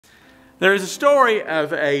There's a story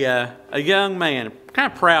of a young man,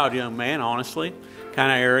 kind of proud young man, honestly,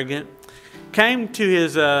 kind of arrogant, came to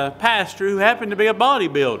his pastor who happened to be a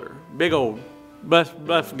bodybuilder, big old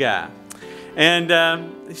buff guy.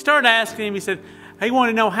 And he started asking him, he said, he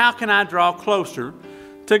wanted to know, how can I draw closer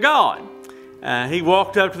to God? He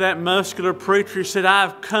walked up to that muscular preacher. He said,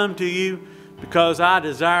 I've come to you because I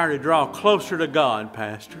desire to draw closer to God,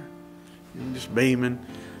 Pastor. And just beaming.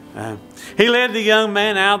 He led the young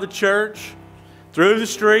man out of the church, through the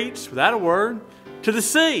streets, without a word, to the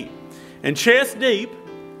sea, and chest deep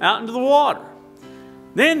out into the water.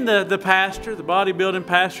 Then the pastor, the bodybuilding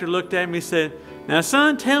pastor, looked at me and said, now,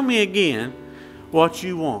 son, tell me again what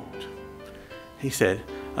you want. He said,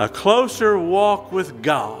 a closer walk with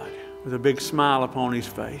God, with a big smile upon his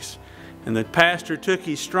face. And the pastor took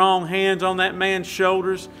his strong hands on that man's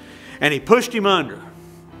shoulders and he pushed him under,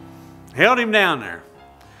 held him down there.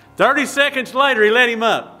 30 seconds later, he let him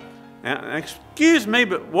up. Now, excuse me,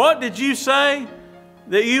 but what did you say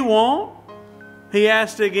that you want? He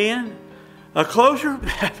asked again. A closer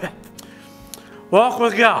walk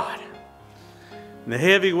with God. And the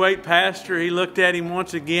heavyweight pastor, he looked at him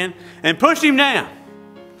once again and pushed him down.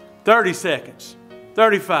 30 seconds,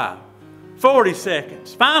 35, 40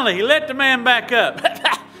 seconds. Finally, he let the man back up.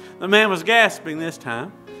 The man was gasping this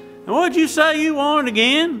time. And what did you say you wanted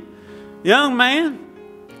again, young man?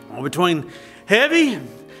 Well, between heavy and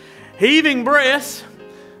heaving breaths,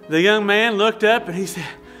 the young man looked up and he said,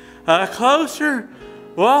 a closer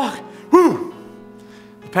walk. Whew.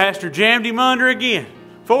 The pastor jammed him under again.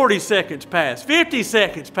 40 seconds passed. 50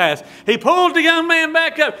 seconds passed. He pulled the young man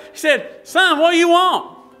back up. He said, son, what do you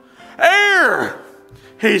want? Air!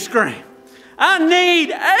 He screamed. I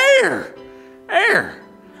need air! Air!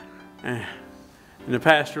 And the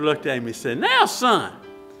pastor looked at him and said, now, son,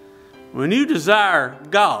 when you desire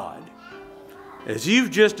God, as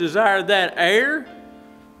you've just desired that air,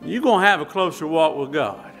 you're going to have a closer walk with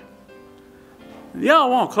God. Y'all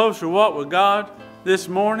want a closer walk with God this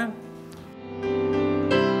morning?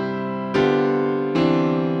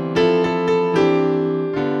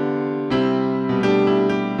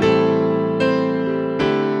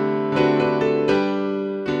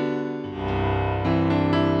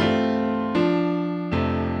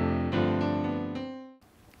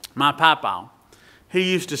 My papa,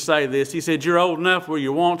 he used to say this. He said, you're old enough where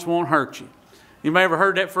your wants won't hurt you. Anybody ever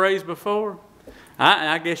heard that phrase before?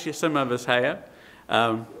 I guess some of us have.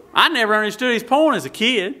 I never understood his point as a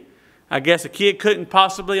kid. I guess a kid couldn't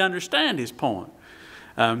possibly understand his point.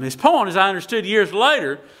 His point, as I understood years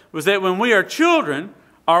later, was that when we are children,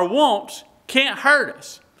 our wants can't hurt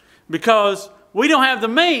us because we don't have the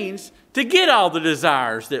means to get all the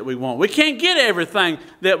desires that we want. We can't get everything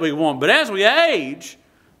that we want. But as we age,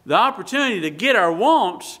 the opportunity to get our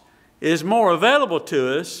wants is more available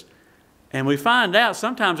to us, and we find out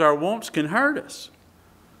sometimes our wants can hurt us.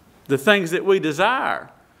 The things that we desire,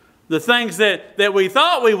 the things that we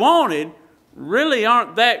thought we wanted really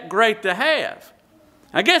aren't that great to have.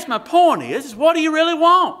 I guess my point is, what do you really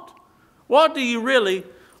want? What do you really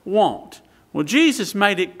want? Well, Jesus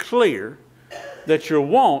made it clear that your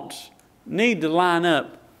wants need to line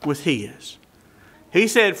up with His. He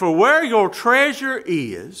said, for where your treasure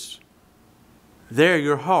is, there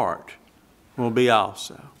your heart will be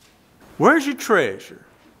also. Where's your treasure?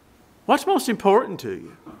 What's most important to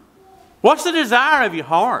you? What's the desire of your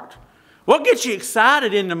heart? What gets you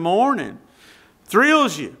excited in the morning?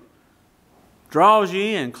 Thrills you? Draws you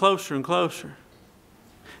in closer and closer?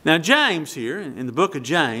 Now James here, in the book of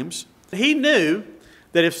James, he knew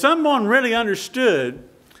that if someone really understood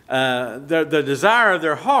the desire of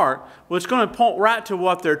their heart, well, it's going to point right to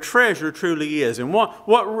what their treasure truly is and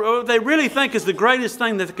what they really think is the greatest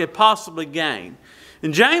thing that they could possibly gain.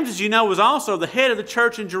 And James, as you know, was also the head of the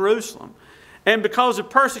church in Jerusalem. And because of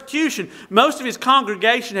persecution, most of his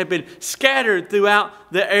congregation had been scattered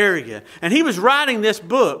throughout the area. And he was writing this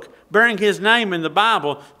book, bearing his name in the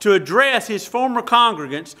Bible, to address his former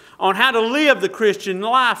congregants on how to live the Christian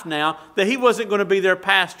life now that he wasn't going to be their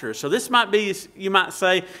pastor. So this might be, you might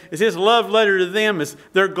say, is his love letter to them as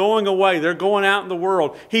they're going away, they're going out in the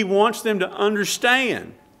world. He wants them to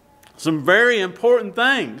understand some very important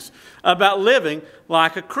things about living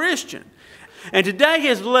like a Christian. And today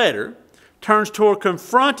his letter turns toward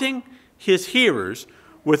confronting his hearers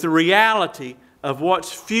with the reality of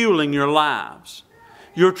what's fueling your lives.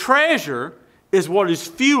 Your treasure is what is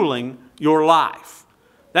fueling your life.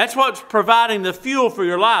 That's what's providing the fuel for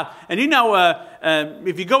your life. And you know,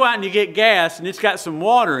 if you go out and you get gas and it's got some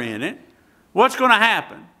water in it, what's going to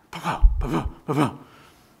happen?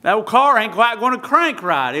 That old car ain't quite going to crank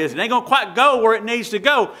right, is it? It ain't going to quite go where it needs to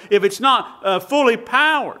go if it's not fully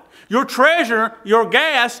powered. Your treasure, your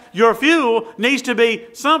gas, your fuel needs to be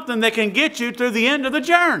something that can get you through the end of the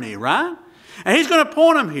journey, right? And he's going to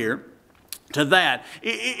point them here to that.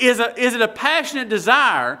 Is it a passionate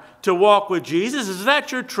desire to walk with Jesus? Is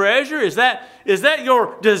that your treasure? Is that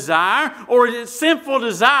your desire? Or is it sinful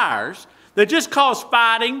desires that just cause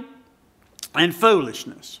fighting and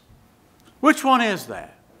foolishness? Which one is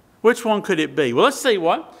that? Which one could it be? Well, let's see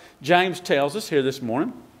what James tells us here this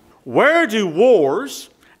morning. Where do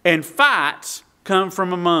wars and fights come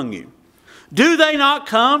from among you? Do they not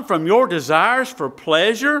come from your desires for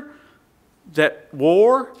pleasure that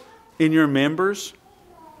war in your members?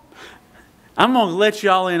 I'm going to let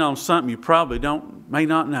y'all in on something you probably may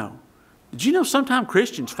not know. Did you know sometimes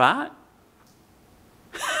Christians fight?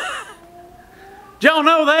 Did y'all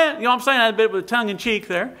know that? You know what I'm saying? That a bit with a tongue in cheek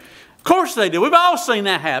there. Of course they do. We've all seen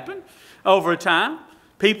that happen over time.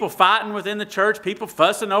 People fighting within the church, people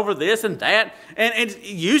fussing over this and that. And it's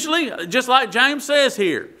usually, just like James says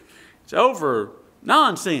here, it's over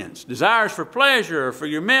nonsense, desires for pleasure for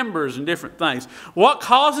your members and different things. What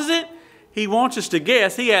causes it? He wants us to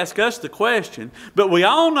guess. He asks us the question. But we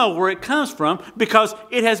all know where it comes from because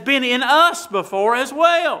it has been in us before as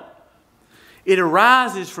well. It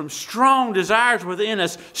arises from strong desires within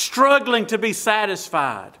us, struggling to be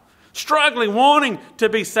satisfied, struggling, wanting to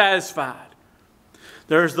be satisfied.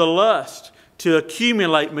 There's the lust to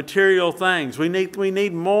accumulate material things. We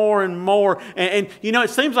need more and more. And you know,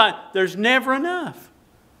 it seems like there's never enough.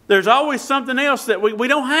 There's always something else that we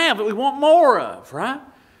don't have that we want more of, right?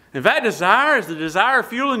 If that desire is the desire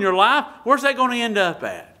fueling your life, where's that going to end up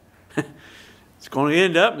at? It's going to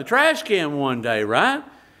end up in the trash can one day, right?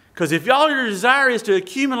 Because if all your desire is to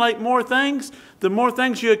accumulate more things, the more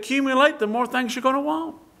things you accumulate, the more things you're going to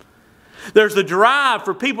want. There's the drive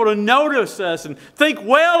for people to notice us and think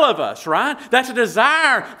well of us, right? That's a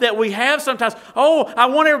desire that we have sometimes. Oh, I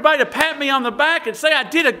want everybody to pat me on the back and say I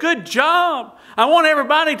did a good job. I want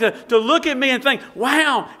everybody to look at me and think,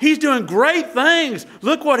 wow, he's doing great things.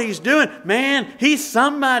 Look what he's doing. Man, he's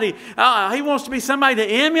somebody. He wants to be somebody to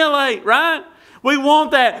emulate, right? We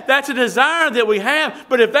want that. That's a desire that we have.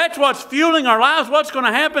 But if that's what's fueling our lives, what's going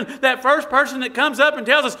to happen? That first person that comes up and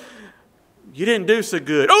tells us, you didn't do so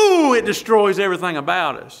good. Oh, it destroys everything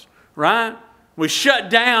about us, right? We shut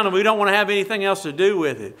down and we don't want to have anything else to do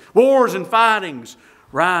with it. Wars and fightings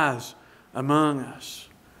rise among us,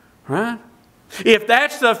 right? If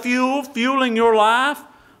that's the fueling your life,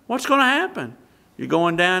 what's going to happen? You're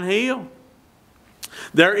going downhill.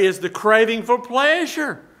 There is the craving for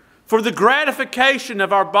pleasure, for the gratification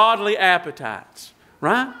of our bodily appetites,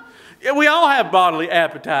 right? We all have bodily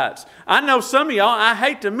appetites. I know some of y'all, I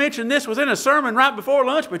hate to mention this within a sermon right before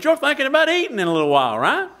lunch, but you're thinking about eating in a little while,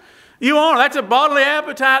 right? You are. That's a bodily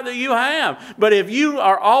appetite that you have. But if you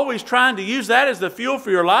are always trying to use that as the fuel for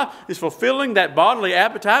your life, is fulfilling that bodily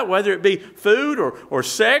appetite, whether it be food or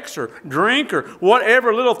sex or drink or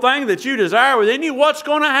whatever little thing that you desire within you, what's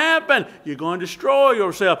going to happen? You're going to destroy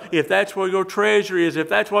yourself if that's where your treasure is, if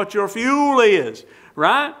that's what your fuel is,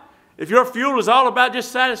 right? If your fuel is all about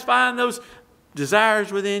just satisfying those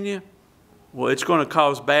desires within you, well, it's going to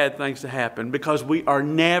cause bad things to happen because we are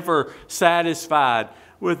never satisfied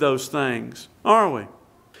with those things, are we?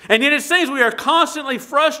 And yet it seems we are constantly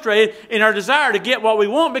frustrated in our desire to get what we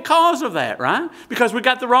want because of that, right? Because we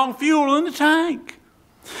got the wrong fuel in the tank.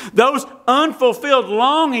 Those unfulfilled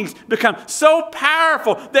longings become so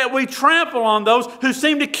powerful that we trample on those who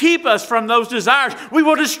seem to keep us from those desires. We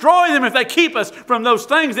will destroy them if they keep us from those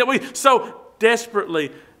things that we so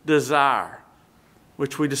desperately desire,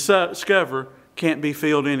 which we discover can't be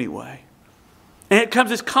filled anyway. And it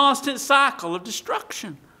comes this constant cycle of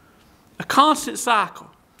destruction, a constant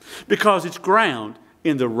cycle, because it's ground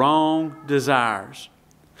in the wrong desires.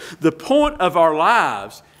 The point of our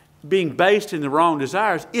lives being based in the wrong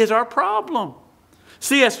desires is our problem.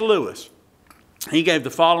 C.S. Lewis, he gave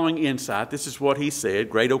the following insight. This is what he said,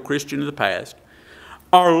 great old Christian of the past.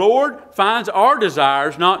 Our Lord finds our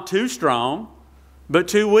desires not too strong, but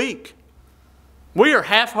too weak. We are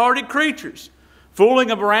half-hearted creatures,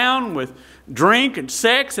 fooling around with drink and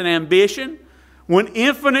sex and ambition when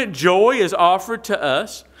infinite joy is offered to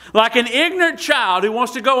us. Like an ignorant child who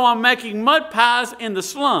wants to go on making mud pies in the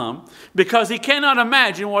slum because he cannot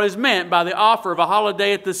imagine what is meant by the offer of a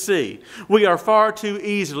holiday at the sea. We are far too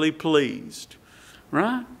easily pleased.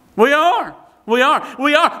 Right? We are. We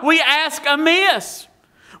ask amiss.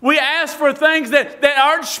 We ask for things that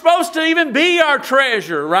aren't supposed to even be our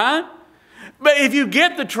treasure, right? But if you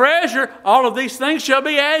get the treasure, all of these things shall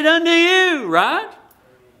be added unto you, right?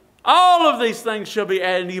 All of these things shall be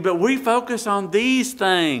added to you. But we focus on these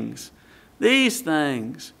things. These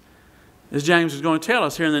things. As James is going to tell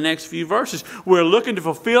us here in the next few verses, we're looking to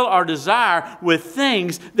fulfill our desire with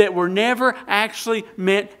things that were never actually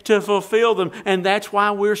meant to fulfill them. And that's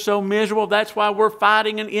why we're so miserable. That's why we're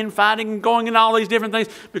fighting and infighting and going in all these different things,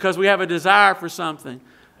 because we have a desire for something.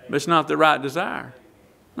 But it's not the right desire.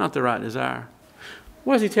 Not the right desire.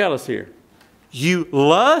 What does he tell us here? You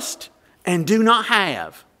lust and do not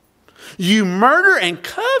have. You murder and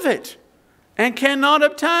covet and cannot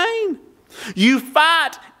obtain. You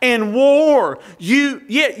fight and war,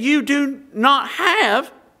 yet you do not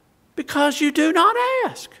have because you do not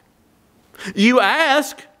ask. You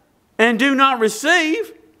ask and do not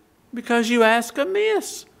receive because you ask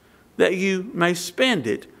amiss, that you may spend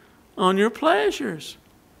it on your pleasures.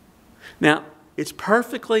 Now, it's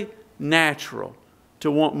perfectly natural to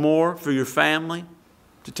want more for your family,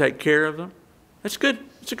 to take care of them. That's good.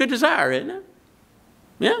 It's a good desire, isn't it?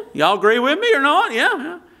 Yeah? Y'all agree with me or not?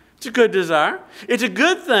 Yeah. It's a good desire. It's a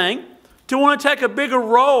good thing to want to take a bigger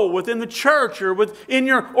role within the church or within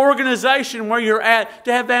your organization where you're at,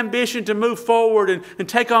 to have ambition to move forward and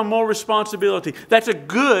take on more responsibility. That's a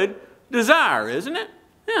good desire, isn't it?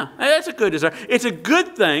 Yeah, that's a good desire. It's a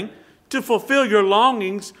good thing to fulfill your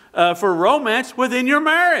longings for romance within your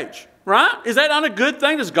marriage, right? Is that not a good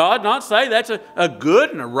thing? Does God not say that's a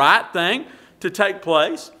good and a right thing to take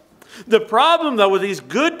place? The problem, though, with these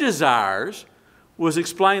good desires was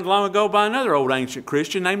explained long ago by another old ancient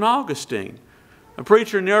Christian named Augustine. A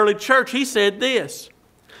preacher in the early church, he said this: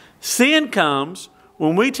 sin comes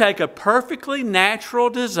when we take a perfectly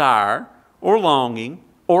natural desire or longing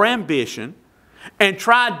or ambition and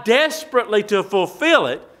try desperately to fulfill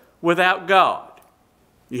it without God.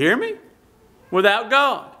 You hear me? Without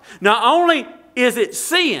God. Not only is it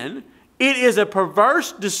sin, it is a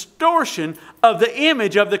perverse distortion of the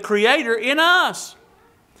image of the Creator in us.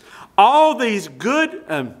 All these good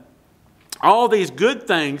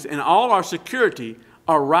things and all our security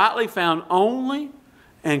are rightly found only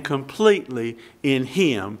and completely in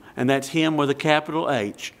Him. And that's Him with a capital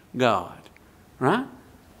H, God. Right?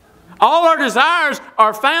 All our desires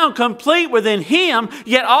are found complete within Him,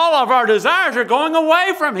 yet all of our desires are going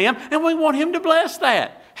away from Him, and we want Him to bless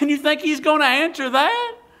that. And you think He's going to answer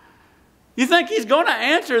that? You think He's going to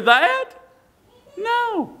answer that?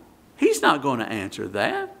 No, He's not going to answer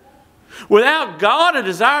that. Without God, a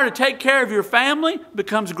desire to take care of your family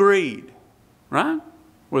becomes greed. Right?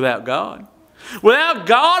 Without God. Without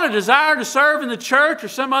God, a desire to serve in the church or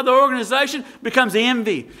some other organization becomes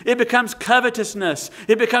envy. It becomes covetousness.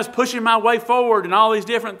 It becomes pushing my way forward and all these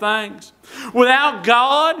different things. Without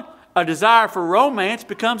God, a desire for romance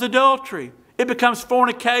becomes adultery. It becomes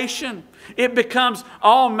fornication. It becomes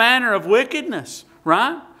all manner of wickedness.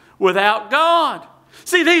 Right? Without God.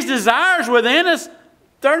 See, these desires within us,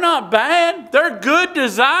 they're not bad. They're good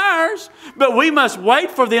desires. But we must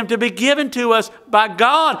wait for them to be given to us by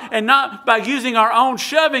God and not by using our own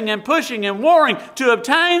shoving and pushing and warring to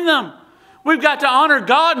obtain them. We've got to honor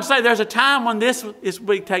God and say there's a time when this is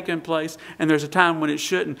taking place and there's a time when it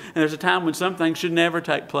shouldn't. And there's a time when some things should never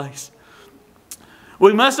take place.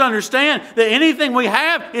 We must understand that anything we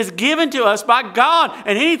have is given to us by God.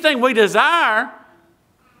 And anything we desire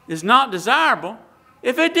is not desirable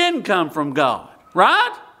if it didn't come from God.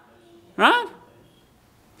 Right? Right?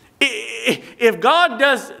 If God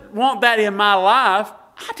doesn't want that in my life,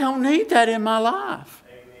 I don't need that in my life.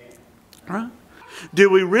 Right? Do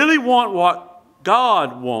we really want what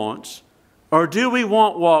God wants, or do we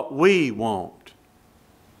want what we want?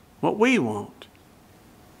 What we want.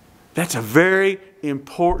 That's a very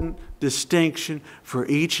important distinction for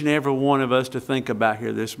each and every one of us to think about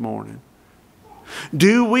here this morning.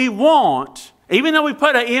 Do we want, even though we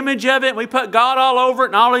put an image of it and we put God all over it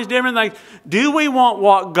and all these different things, do we want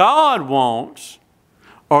what God wants,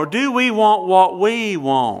 or do we want what we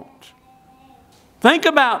want? Think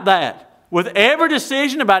about that. With every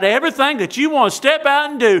decision about everything that you want to step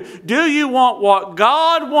out and do you want what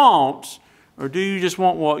God wants, or do you just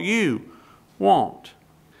want what you want?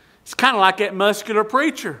 It's kind of like that muscular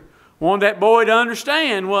preacher wanted that boy to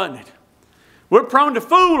understand, wasn't it? We're prone to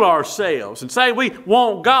fool ourselves and say we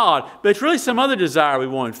want God, but it's really some other desire we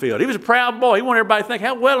want filled. He was a proud boy. He wanted everybody to think,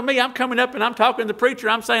 how well of me, I'm coming up and I'm talking to the preacher,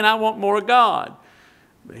 I'm saying I want more of God.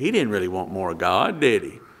 But he didn't really want more of God, did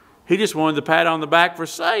he? He just wanted the pat on the back for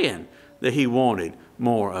saying that he wanted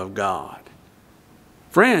more of God.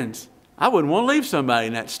 Friends, I wouldn't want to leave somebody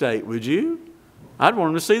in that state, would you? I'd want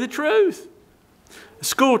them to see the truth. A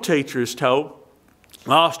school teacher is told,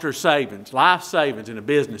 lost her savings, life savings in a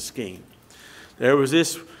business scheme. There was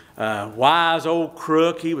this wise old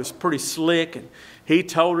crook. He was pretty slick, and he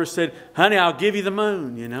told her, said, honey, I'll give you the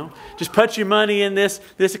moon, you know. Just put your money in this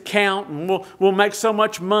account and we'll make so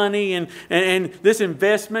much money and this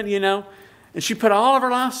investment, you know. And she put all of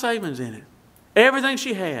her life savings in it. Everything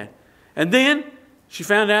she had. And then she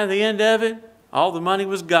found out at the end of it, all the money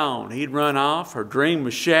was gone. He'd run off. Her dream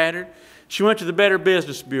was shattered. She went to the Better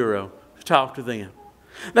Business Bureau to talk to them.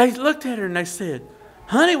 They looked at her and they said,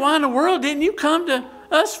 honey, why in the world didn't you come to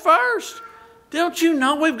us first? Don't you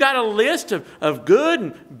know we've got a list of good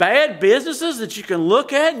and bad businesses that you can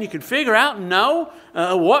look at and you can figure out and know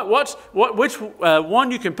which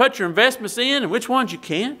one you can put your investments in and which ones you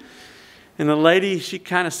can't? And the lady, she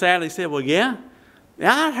kind of sadly said, well, yeah,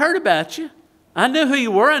 I heard about you. I knew who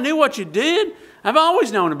you were. I knew what you did. I've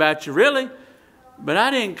always known about you, really. But I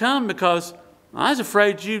didn't come because I was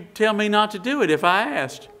afraid you'd tell me not to do it if I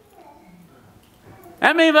asked.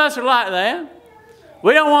 How many of us are like that?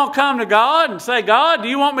 We don't want to come to God and say, God, do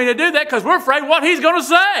you want me to do that? Because we're afraid what He's going to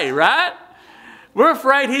say, right? We're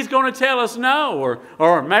afraid He's going to tell us no.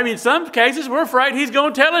 Or maybe in some cases, we're afraid He's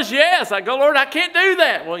going to tell us yes. I go, Lord, I can't do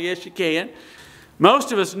that. Well, yes, you can.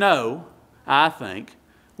 Most of us know, I think,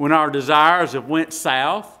 when our desires have went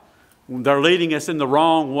south, they're leading us in the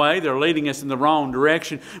wrong way, they're leading us in the wrong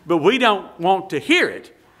direction, but we don't want to hear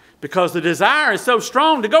it because the desire is so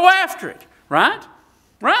strong to go after it, right?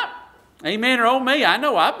 Right? Amen or oh me, I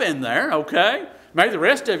know I've been there, okay? Maybe the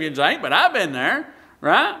rest of you ain't, but I've been there,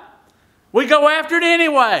 right? We go after it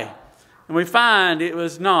anyway. And we find it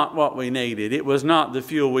was not what we needed. It was not the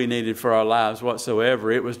fuel we needed for our lives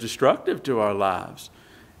whatsoever. It was destructive to our lives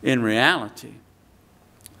in reality.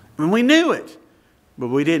 And we knew it, but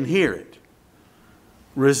we didn't hear it.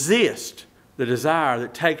 Resist the desire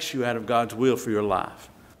that takes you out of God's will for your life.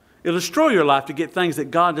 It'll destroy your life to get things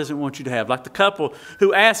that God doesn't want you to have. Like the couple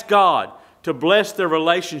who asked God to bless their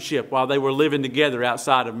relationship while they were living together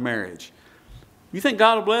outside of marriage. You think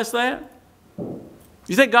God will bless that?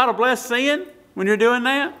 You think God will bless sin when you're doing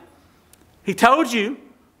that? He told you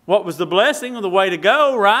what was the blessing or the way to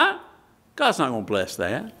go, right? God's not going to bless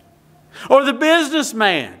that. Or the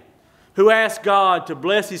businessman who asked God to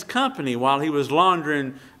bless his company while he was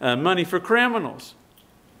laundering money for criminals.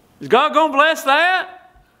 Is God going to bless that?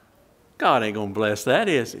 God ain't going to bless that,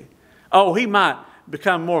 is He? Oh, he might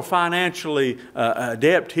become more financially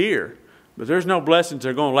adept here, but there's no blessings that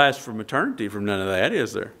are going to last from eternity from none of that,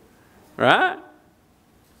 is there? Right?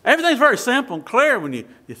 Everything's very simple and clear when you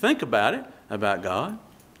think about it, about God.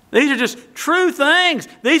 These are just true things.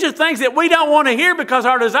 These are things that we don't want to hear because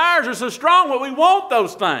our desires are so strong, but we want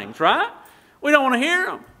those things, right? We don't want to hear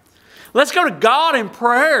them. Let's go to God in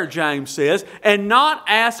prayer, James says, and not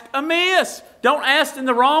ask amiss. Don't ask in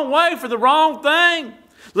the wrong way for the wrong thing.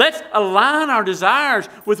 Let's align our desires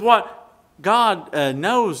with what God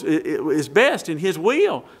knows is best in His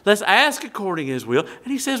will. Let's ask according to His will.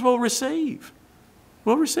 And He says we'll receive.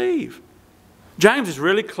 We'll receive. James is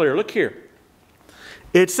really clear. Look here.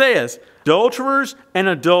 It says, adulterers and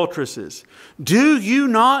adulteresses, do you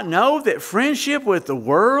not know that friendship with the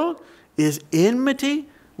world is enmity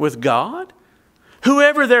with God?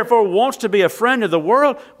 Whoever therefore wants to be a friend of the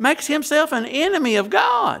world makes himself an enemy of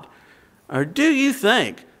God. Or do you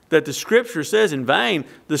think that the Scripture says in vain,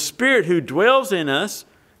 the Spirit who dwells in us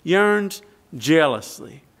yearns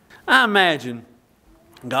jealously? I imagine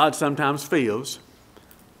God sometimes feels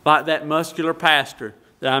like that muscular pastor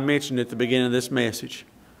that I mentioned at the beginning of this message,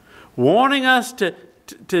 wanting us to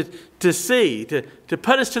see, to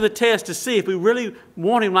put us to the test to see if we really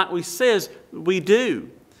want Him like we says we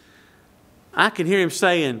do. I can hear Him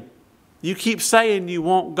saying, you keep saying you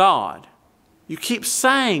want God. You keep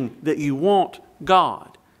saying that you want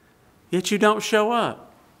God, yet you don't show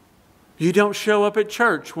up. You don't show up at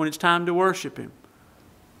church when it's time to worship Him.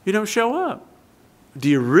 You don't show up. Do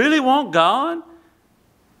you really want God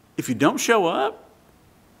if you don't show up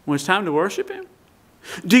when it's time to worship Him?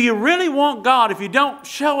 Do you really want God if you don't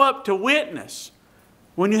show up to witness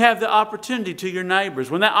when you have the opportunity to your neighbors?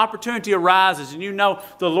 When that opportunity arises and you know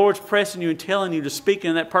the Lord's pressing you and telling you to speak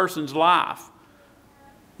in that person's life,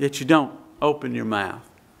 yet you don't open your mouth.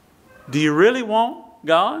 Do you really want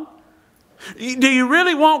God? Do you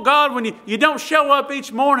really want God when you don't show up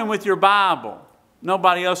each morning with your Bible?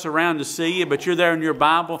 Nobody else around to see you, but you're there in your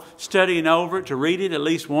Bible studying over it to read it at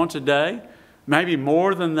least once a day, maybe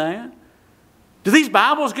more than that. Do these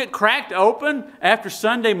Bibles get cracked open after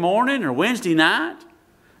Sunday morning or Wednesday night?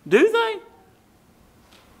 Do they?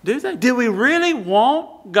 Do they? Do we really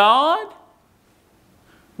want God?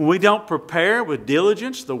 When we don't prepare with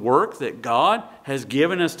diligence the work that God has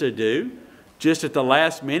given us to do, just at the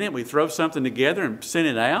last minute we throw something together and send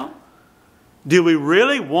it out? Do we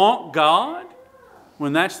really want God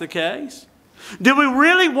when that's the case? Do we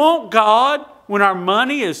really want God when our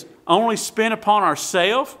money is only spent upon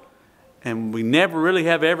ourselves and we never really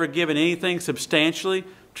have ever given anything substantially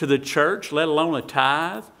to the church, let alone a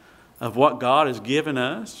tithe of what God has given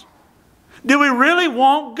us? Do we really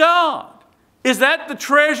want God? Is that the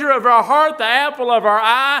treasure of our heart, the apple of our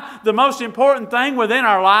eye, the most important thing within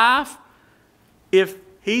our life? If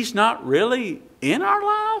He's not really in our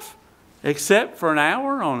life, except for an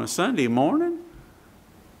hour on a Sunday morning,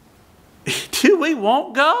 do we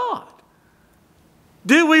want God?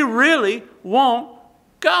 Do we really want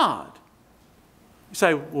God? You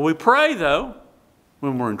say, well, we pray though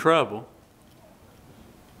when we're in trouble.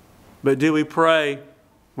 But do we pray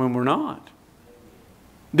when we're not?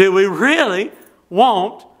 Do we really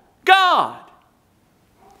want God?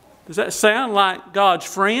 Does that sound like God's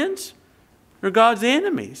friends or God's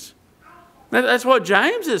enemies? That's what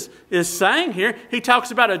James is saying here. He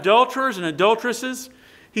talks about adulterers and adulteresses.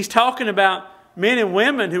 He's talking about men and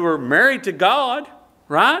women who are married to God,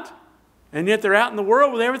 right? And yet they're out in the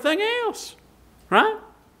world with everything else, right?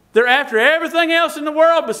 They're after everything else in the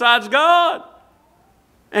world besides God.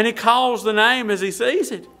 And he calls the name as he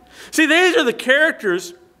sees it. See, these are the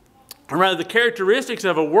characters, or rather the characteristics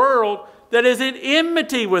of a world that is in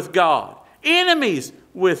enmity with God, enemies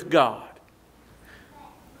with God.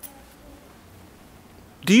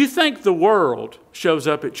 Do you think the world shows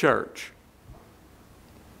up at church?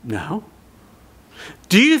 No.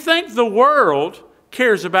 Do you think the world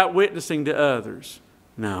cares about witnessing to others?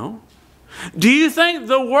 No. Do you think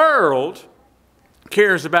the world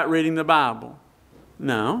cares about reading the Bible?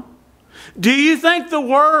 No. Do you think the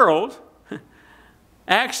world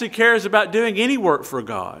actually cares about doing any work for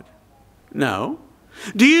God? No.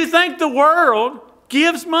 Do you think the world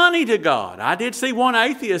gives money to God? I did see one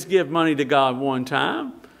atheist give money to God one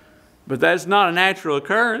time, but that's not a natural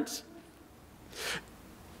occurrence.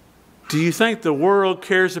 Do you think the world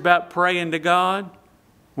cares about praying to God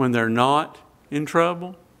when they're not in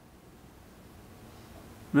trouble?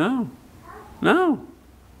 No. No.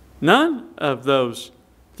 None of those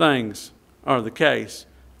things are the case,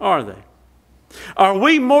 are they? Are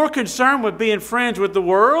we more concerned with being friends with the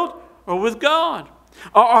world or with God?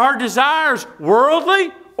 Are our desires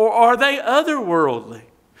worldly or are they otherworldly?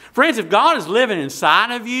 Friends, if God is living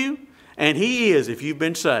inside of you, and He is if you've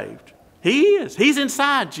been saved, He is. He's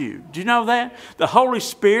inside you. Do you know that? The Holy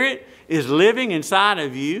Spirit is living inside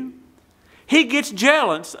of you. He gets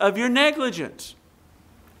jealous of your negligence.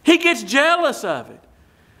 He gets jealous of it.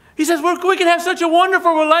 He says, well, we can have such a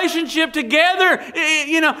wonderful relationship together,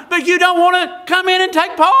 but you don't want to come in and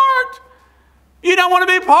take part. You don't want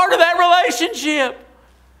to be part of that relationship.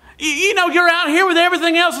 You're out here with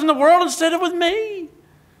everything else in the world instead of with me.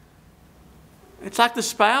 It's like the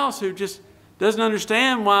spouse who just doesn't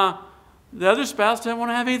understand why the other spouse doesn't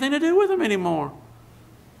want to have anything to do with them anymore.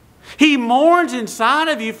 He mourns inside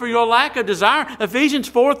of you for your lack of desire. Ephesians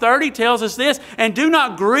 4:30 tells us this, and do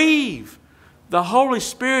not grieve the Holy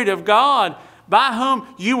Spirit of God, by whom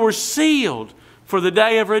you were sealed for the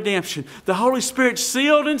day of redemption. The Holy Spirit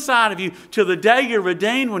sealed inside of you till the day you're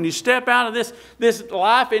redeemed, when you step out of this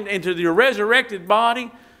life into your resurrected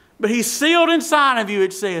body. But He's sealed inside of you,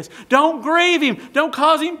 it says. Don't grieve Him. Don't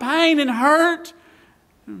cause Him pain and hurt,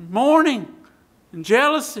 and mourning and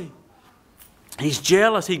jealousy. He's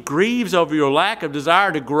jealous. He grieves over your lack of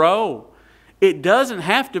desire to grow. It doesn't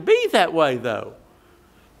have to be that way, though.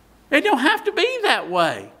 It don't have to be that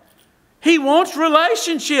way. He wants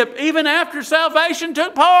relationship even after salvation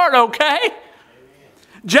took part, okay? Amen.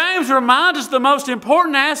 James reminds us the most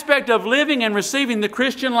important aspect of living and receiving the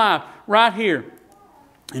Christian life right here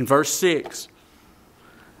in verse 6.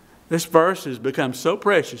 This verse has become so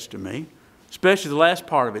precious to me, especially the last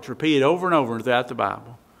part of it. It's repeated over and over throughout the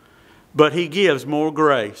Bible. But He gives more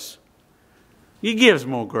grace. He gives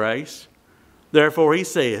more grace. Therefore, He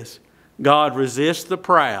says, God resists the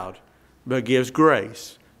proud, but gives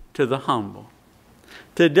grace to the humble.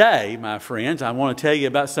 Today, my friends, I want to tell you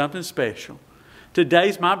about something special.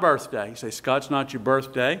 Today's my birthday. You say, Scott, it's not your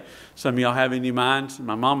birthday. Some of y'all have in your minds.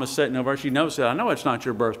 My mama's sitting over. She knows that. I know it's not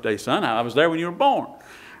your birthday, son. I was there when you were born.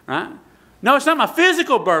 Right? No, it's not my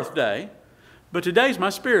physical birthday, but today's my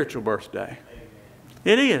spiritual birthday.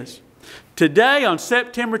 It is. Today, on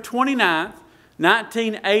September 29th,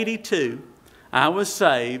 1982, I was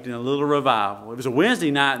saved in a little revival. It was a Wednesday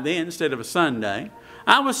night then instead of a Sunday.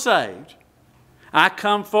 I was saved. I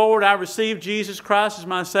come forward. I received Jesus Christ as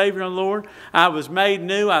my Savior and Lord. I was made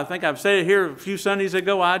new. I think I've said it here a few Sundays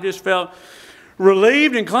ago. I just felt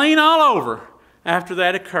relieved and clean all over after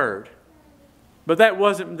that occurred. But that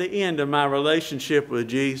wasn't the end of my relationship with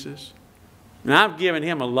Jesus. And I've given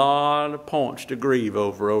him a lot of points to grieve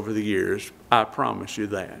over the years. I promise you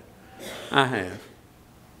that. I have.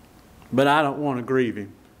 But I don't want to grieve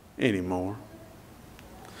him anymore.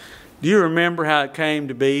 Do you remember how it came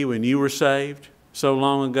to be when you were saved so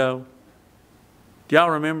long ago? Do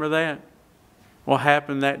y'all remember that? What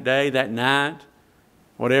happened that day, that night,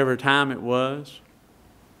 whatever time it was?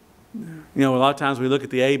 You know, a lot of times we look at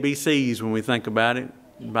the ABCs when we think about it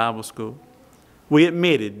in Bible school. We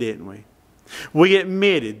admitted, didn't we? We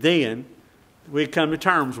admitted then, we'd come to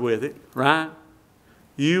terms with it, right?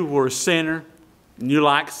 You were a sinner, and you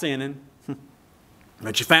liked sinning,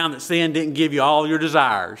 but you found that sin didn't give you all your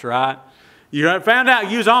desires, right? You found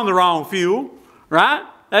out you was on the wrong fuel, right?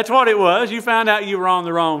 That's what it was. You found out you were on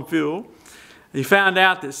the wrong fuel. You found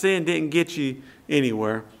out that sin didn't get you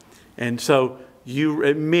anywhere. And so you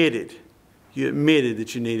admitted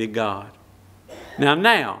that you needed God.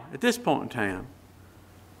 Now, at this point in time,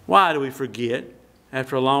 why do we forget,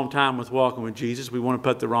 after a long time with walking with Jesus, we want to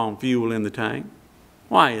put the wrong fuel in the tank?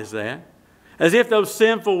 Why is that? As if those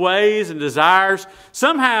sinful ways and desires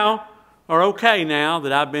somehow are okay now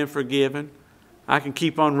that I've been forgiven. I can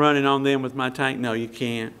keep on running on them with my tank. No, you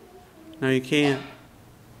can't. No, you can't.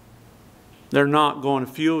 They're not going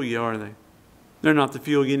to fuel you, are they? They're not the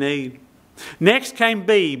fuel you need. Next came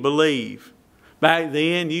B, believe. Back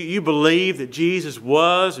then, you believed that Jesus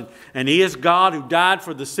was and is God who died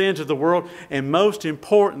for the sins of the world. And most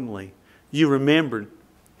importantly, you remembered,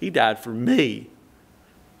 He died for me.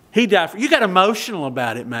 He died for you. Got emotional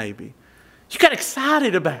about it maybe. You got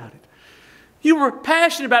excited about it. You were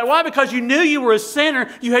passionate about it. Why? Because you knew you were a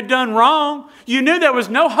sinner. You had done wrong. You knew there was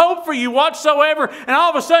no hope for you whatsoever. And all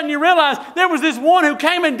of a sudden you realized there was this one who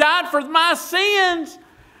came and died for my sins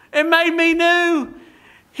and made me new.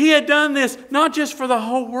 He had done this not just for the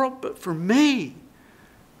whole world, but for me.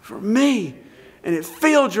 For me. And it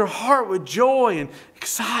filled your heart with joy and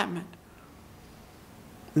excitement.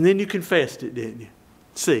 And then you confessed it, didn't you?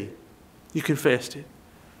 See, you confessed it.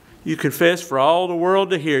 You confessed for all the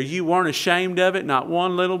world to hear. You weren't ashamed of it, not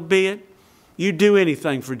one little bit. You'd do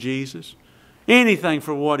anything for Jesus. Anything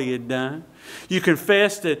for what He had done. You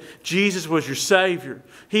confessed that Jesus was your Savior.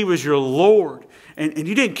 He was your Lord. And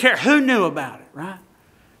you didn't care who knew about it, right?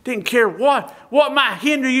 Didn't care what might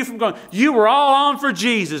hinder you from going. You were all on for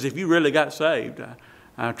Jesus if you really got saved.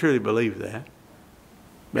 I truly believe that.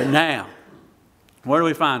 But now, where do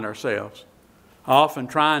we find ourselves? Often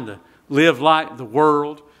trying to live like the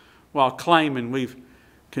world while claiming we've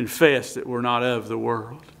confessed that we're not of the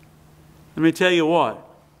world. Let me tell you what.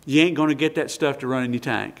 You ain't going to get that stuff to run in your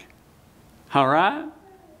tank. All right?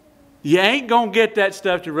 You ain't going to get that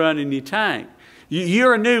stuff to run in your tank.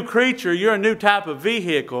 You're a new creature. You're a new type of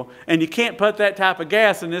vehicle. And you can't put that type of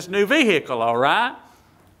gas in this new vehicle, all right?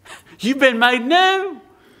 You've been made new.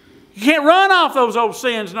 You can't run off those old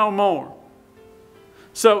sins no more.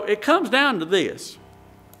 So it comes down to this.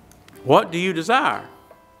 What do you desire?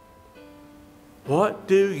 What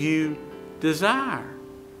do you desire?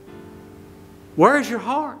 Where's your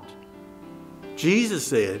heart? Jesus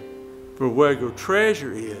said, for where your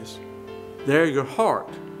treasure is, there your heart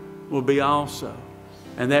will be also.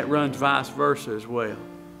 And that runs vice versa as well.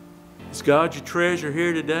 Is God your treasure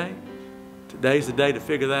here today? Today's the day to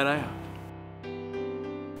figure that out.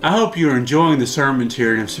 I hope you're enjoying the sermons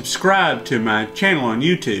here and have subscribed to my channel on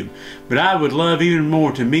YouTube. But I would love even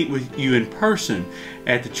more to meet with you in person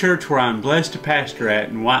at the church where I'm blessed to pastor at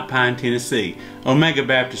in White Pine, Tennessee, Omega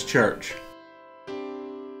Baptist Church.